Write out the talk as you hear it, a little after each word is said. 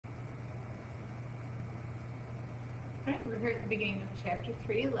Alright, we're here at the beginning of chapter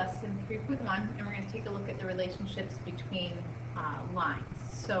 3, lesson 3.1, and we're going to take a look at the relationships between lines.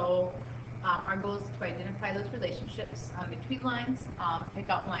 So our goal is to identify those relationships between lines, pick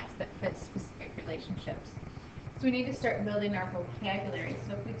out lines that fit specific relationships. So we need to start building our vocabulary.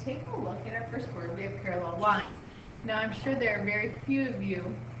 So if we take a look at our first word, we have parallel lines. Now I'm sure there are very few of you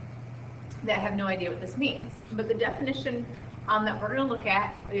that have no idea what this means, but the definition that we're going to look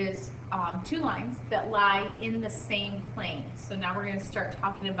at is two lines that lie in the same plane. So now we're going to start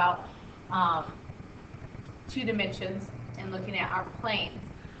talking about two dimensions and looking at our planes.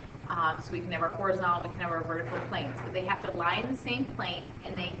 So we can have our horizontal, we can have our vertical planes, but they have to lie in the same plane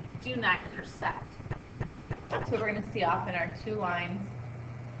and they do not intersect. So we're going to see often our two lines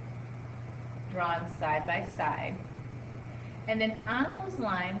drawn side by side. And then on those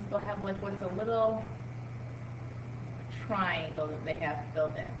lines, they'll have like what's a little triangle that they have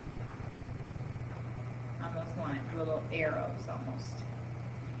filled in. On those lines, little arrows almost.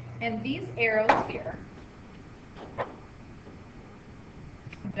 And these arrows here,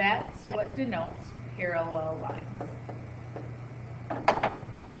 that's what denotes parallel lines.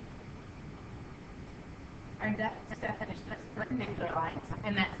 Our definition is perpendicular lines,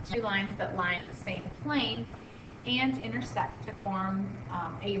 and that's two lines that lie in the same plane and intersect to form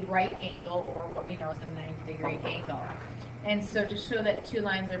a right angle, or what we know as a 90-degree angle. And so to show that two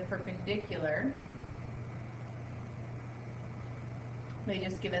lines are perpendicular, they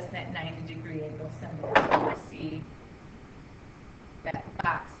just give us that 90-degree angle symbol. So we see that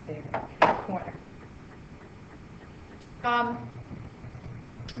box there in the corner.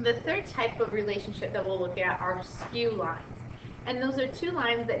 The third type of relationship that we'll look at are skew lines. And those are two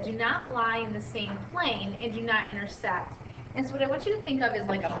lines that do not lie in the same plane and do not intersect. And so what I want you to think of is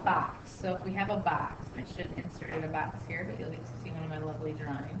like a box. So if we have a box, I should have inserted a box here, but you'll get to see one of my lovely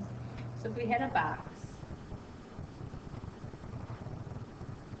drawings. So if we had a box,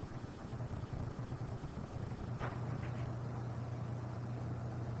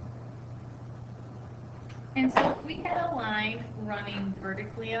 and so if we had a line running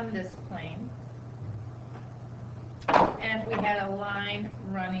vertically on this plane, and if we had a line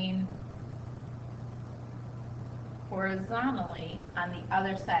running horizontally on the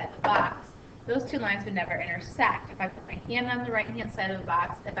other side of the box, those two lines would never intersect. If I put my hand on the right-hand side of the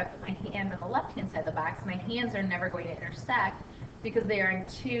box, if I put my hand on the left-hand side of the box, my hands are never going to intersect because they are in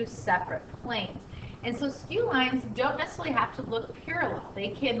two separate planes. And so skew lines don't necessarily have to look parallel. They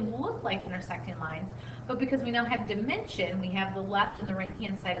can look like intersecting lines, but because we now have dimension, we have the left and the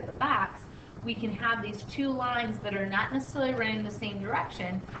right-hand side of the box, we can have these two lines that are not necessarily running in the same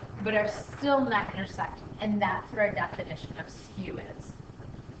direction, but are still not intersecting. And that's what our definition of skew is.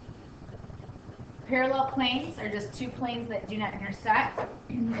 Parallel planes are just two planes that do not intersect.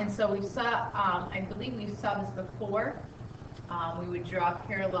 And so we saw, I believe we saw this before. We would draw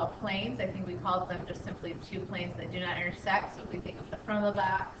parallel planes. I think we called them just simply two planes that do not intersect. So if we think of the front of the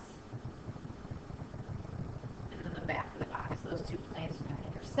box and then the back of the box, those two planes do not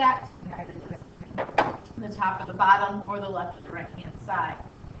intersect. Neither does the top or the bottom or the left or the right-hand side.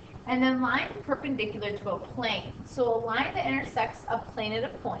 And then lines perpendicular to a plane. So a line that intersects a plane at a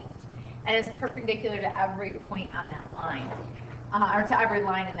point and is perpendicular to every point on that line, or to every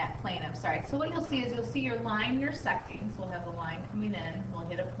line in that plane, I'm sorry. So what you'll see is you'll see your line intersecting. So we'll have the line coming in, we'll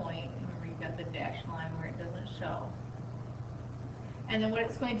hit a point, and remember you've got the dashed line where it doesn't show. And then what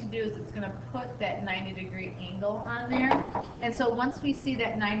it's going to do is it's going to put that 90-degree angle on there. And so once we see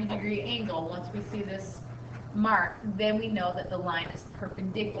that 90-degree angle, once we see this mark, then we know that the line is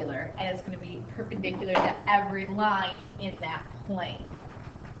perpendicular, and it's going to be perpendicular to every line in that plane.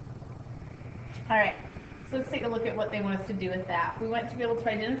 All right, so let's take a look at what they want us to do with that. We want to be able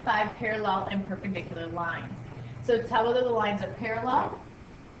to identify parallel and perpendicular lines. So tell whether the lines are parallel,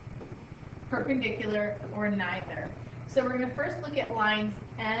 perpendicular, or neither. So we're going to first look at lines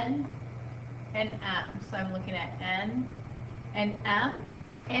N and M. So I'm looking at N and M.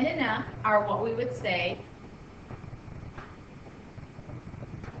 N and M are what we would say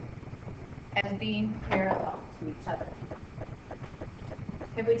as being parallel to each other.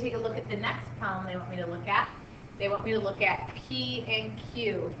 If we take a look at the next column they want me to look at, they want me to look at P and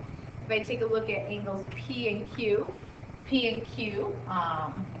Q. If I take a look at angles P and Q,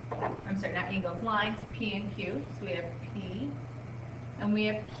 I'm sorry, not angles, lines P and Q. So we have P and we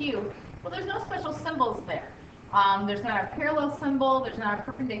have Q. Well, there's no special symbols there. There's not a parallel symbol, there's not a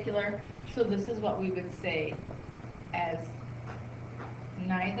perpendicular, so this is what we would say as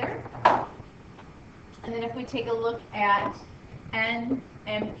neither. And then if we take a look at N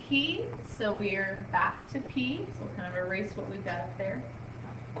and P, so we're back to P, so we'll kind of erase what we've got up there.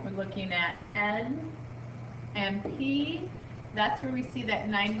 We're looking at N And P, that's where we see that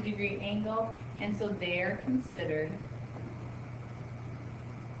 90-degree angle, and so they are considered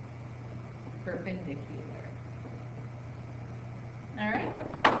perpendicular. All right?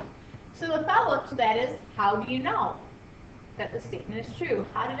 So the follow-up to that is, how do you know that the statement is true?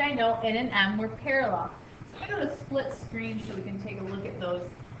 How did I know N and M were parallel? So I'm going to go to split screen so we can take a look at those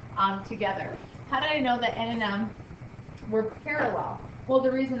together. How did I know that N and M were parallel? Well,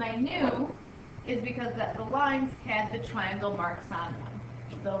 the reason I knew is because that the lines had the triangle marks on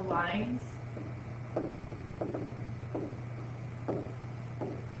them. The lines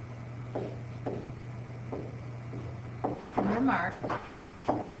were marked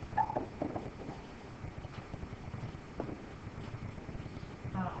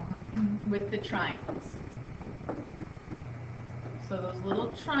with the triangles. So those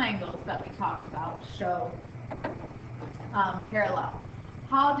little triangles that we talked about show parallel.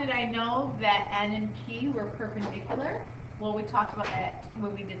 How did I know that N and P were perpendicular? Well, we talked about that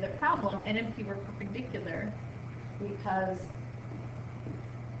when we did the problem. N and P were perpendicular because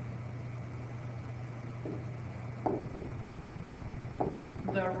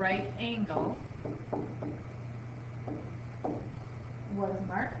the right angle was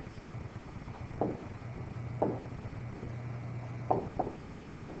marked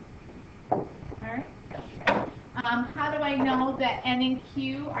how do I know that N and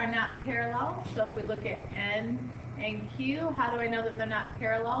Q are not parallel? So if we look at N and Q, how do I know that they're not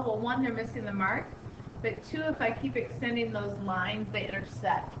parallel? Well, one, they're missing the mark, but two, if I keep extending those lines, they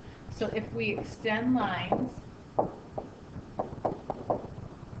intersect. So if we extend lines,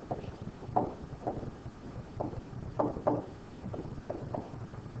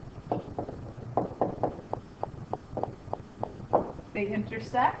 they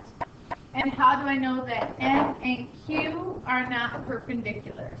intersect. And how do I know that N and Q are not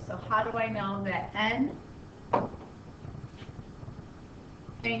perpendicular? So how do I know that N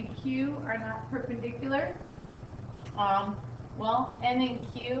and Q are not perpendicular? Well, N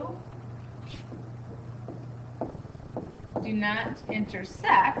and Q do not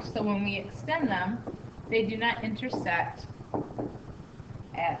intersect. So when we extend them, they do not intersect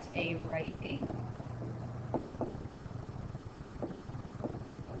at a right angle.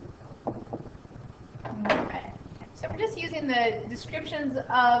 Okay. So we're just using the descriptions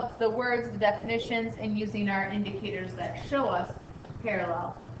of the words, the definitions, and using our indicators that show us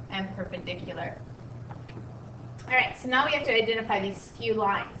parallel and perpendicular. All right, so now we have to identify these skew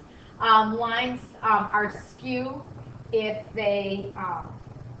lines. Lines are skew if they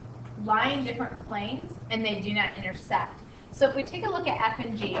lie in different planes and they do not intersect. So if we take a look at F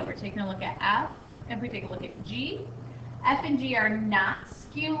and G, we're taking a look at F, and if we take a look at G, F and G are not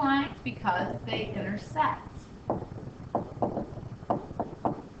skew lines because they intersect.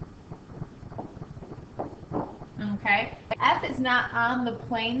 Okay, F is not on the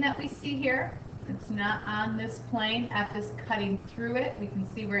plane that we see here. It's not on this plane. F is cutting through it. We can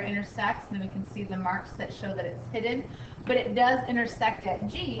see where it intersects, and then we can see the marks that show that it's hidden. But it does intersect at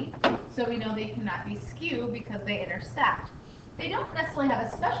G, so we know they cannot be skew because they intersect. They don't necessarily have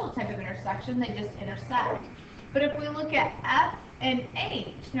a special type of intersection, they just intersect. But if we look at F and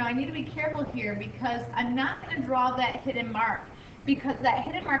H, now I need to be careful here because I'm not going to draw that hidden mark because that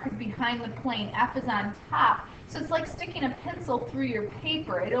hidden mark is behind the plane. F is on top. So it's like sticking a pencil through your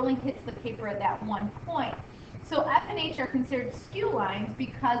paper. It only hits the paper at that one point. So F and H are considered skew lines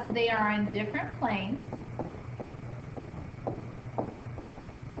because they are on different planes.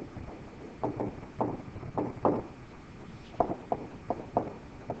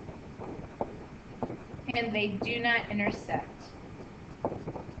 And they do not intersect.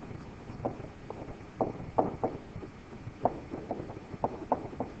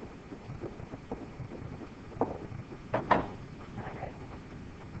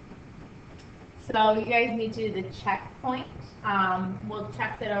 So you guys need to do the checkpoint. We'll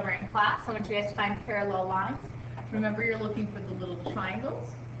check that over in class. I want you guys to find parallel lines. Remember, you're looking for the little triangles.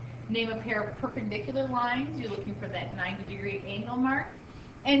 Name a pair of perpendicular lines. You're looking for that 90-degree angle mark.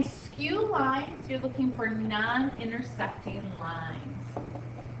 And skew lines, you're looking for non-intersecting lines.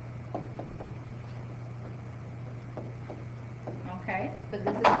 Okay, so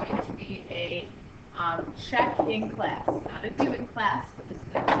this is going to be a check in class. Not a do in class, but this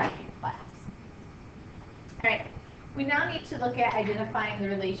is a check in class. All right, we now need to look at identifying the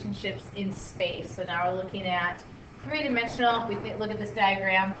relationships in space. So now we're looking at three-dimensional. We look at this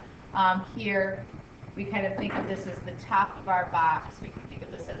diagram here. We kind of think of this as the top of our box. We can think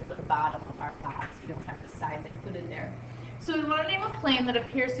of this as the bottom of our box. We don't have the size included there. So we want to name a plane that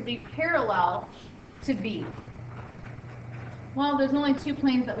appears to be parallel to B. Well, there's only two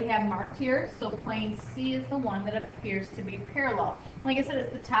planes that we have marked here, so plane C is the one that appears to be parallel. Like I said,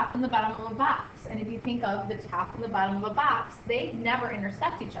 it's the top and the bottom of a box. And if you think of the top and the bottom of a box, they never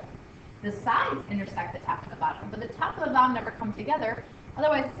intersect each other. The sides intersect the top and the bottom, but the top and the bottom never come together.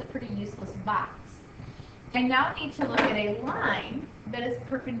 Otherwise, it's a pretty useless box. I now need to look at a line that is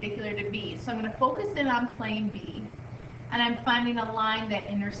perpendicular to B. So I'm going to focus in on plane B, and I'm finding a line that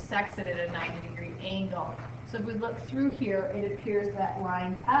intersects it at a 90-degree angle. So if we look through here, it appears that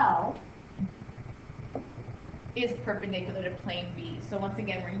line L is perpendicular to plane B. So once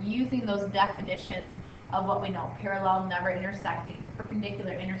again, we're using those definitions of what we know: parallel, never intersecting;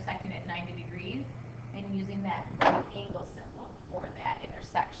 perpendicular, intersecting at 90 degrees, and using that angle symbol for that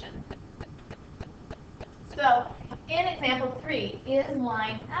intersection. So in example 3, is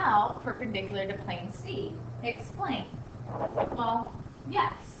line L perpendicular to plane C? Explain. Well,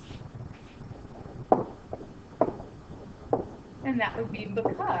 yes. And that would be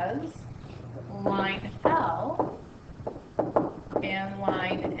because line L and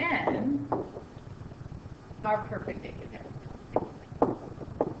line N are perpendicular.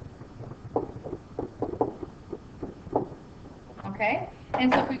 Okay?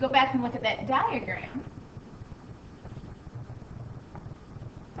 And so if we go back and look at that diagram,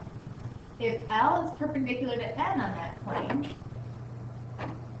 if L is perpendicular to N on that plane,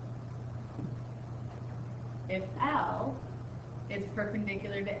 if L is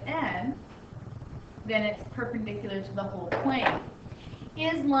perpendicular to N, then it's perpendicular to the whole plane.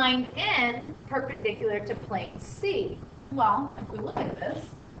 Is line N perpendicular to plane C? Well, if we look at this,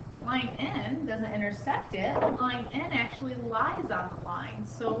 line N doesn't intersect it. Line N actually lies on the line,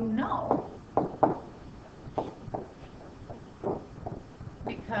 so no.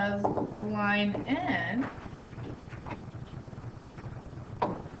 Because line N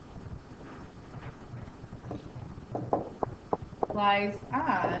lies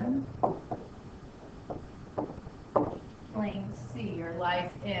on plane C, or lies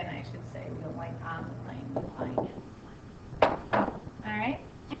in, I should say. We don't like on the plane, we lie in. All right?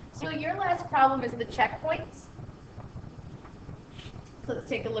 So your last problem is the checkpoints. So let's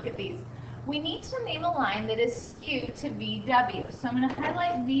take a look at these. We need to name a line that is skewed to VW. So I'm going to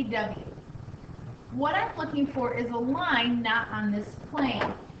highlight VW. What I'm looking for is a line not on this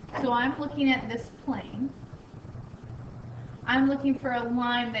plane. So I'm looking at this plane. I'm looking for a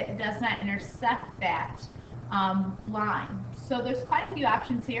line that does not intersect that line. So there's quite a few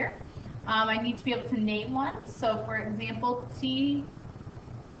options here. I need to be able to name one. So for example, TX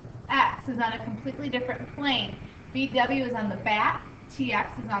is on a completely different plane. VW is on the back,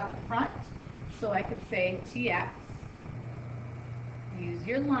 TX is on the front. So I could say TX, use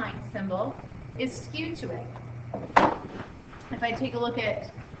your line symbol, is skewed to it. If I take a look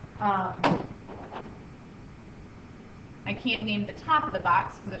at, I can't name the top of the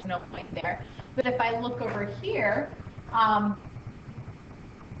box because there's no point there, but if I look over here,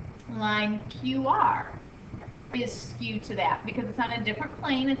 line QR is skewed to that because it's on a different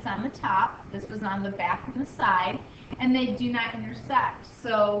plane. It's on the top. This was on the back and the side, and they do not intersect.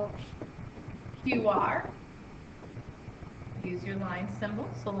 So QR, use your line symbol,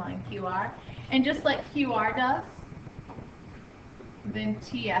 so line QR. And just like QR does, then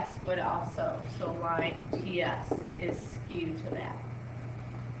TS would also, so line TS is skewed to that.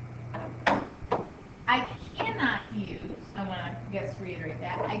 I cannot use, I want to reiterate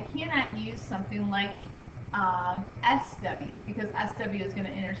that, I cannot use something like SW, because SW is going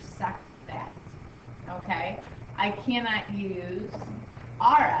to intersect that, okay? I cannot use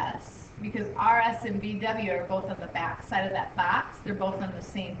RS, because RS and VW are both on the back side of that box. They're both on the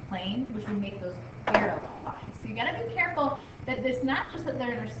same plane, which would make those parallel lines. So you got to be careful that it's not just that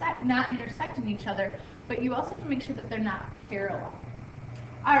they're not intersecting each other, but you also have to make sure that they're not parallel.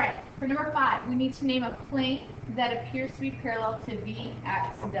 All right, for number 5, we need to name a plane that appears to be parallel to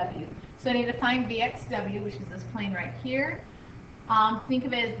VXW. So I need to find VXW, which is this plane right here. Think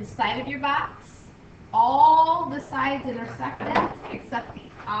of it as the side of your box. All the sides intersect that except the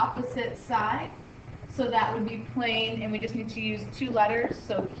opposite side. So that would be plane, and we just need to use 2 letters,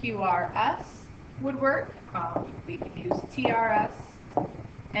 so QRS would work. We could use TRS,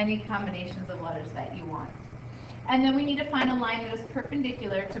 any combinations of letters that you want. And then we need to find a line that is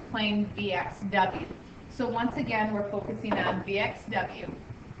perpendicular to plane VXW. So once again, we're focusing on VXW.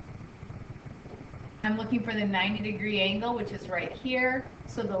 I'm looking for the 90-degree angle, which is right here.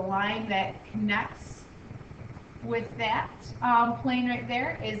 So the line that connects with that plane right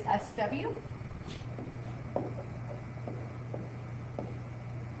there is SW.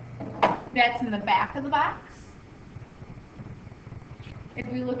 That's in the back of the box. If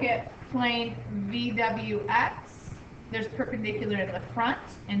we look at plane VWX, There's perpendicular in the front,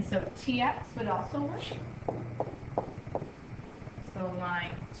 and so TX would also work. So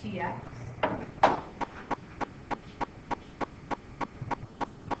line TX.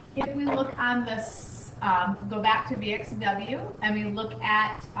 If we look on this, go back to VXW, and we look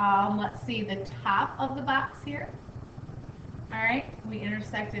at, let's see, the top of the box here. All right, we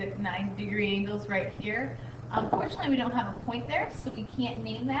intersected at 90-degree angles right here. Unfortunately, we don't have a point there, so we can't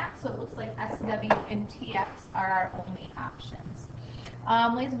name that. So it looks like SW and TX are our only options.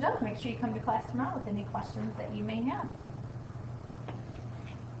 Ladies and gentlemen, make sure you come to class tomorrow with any questions that you may have.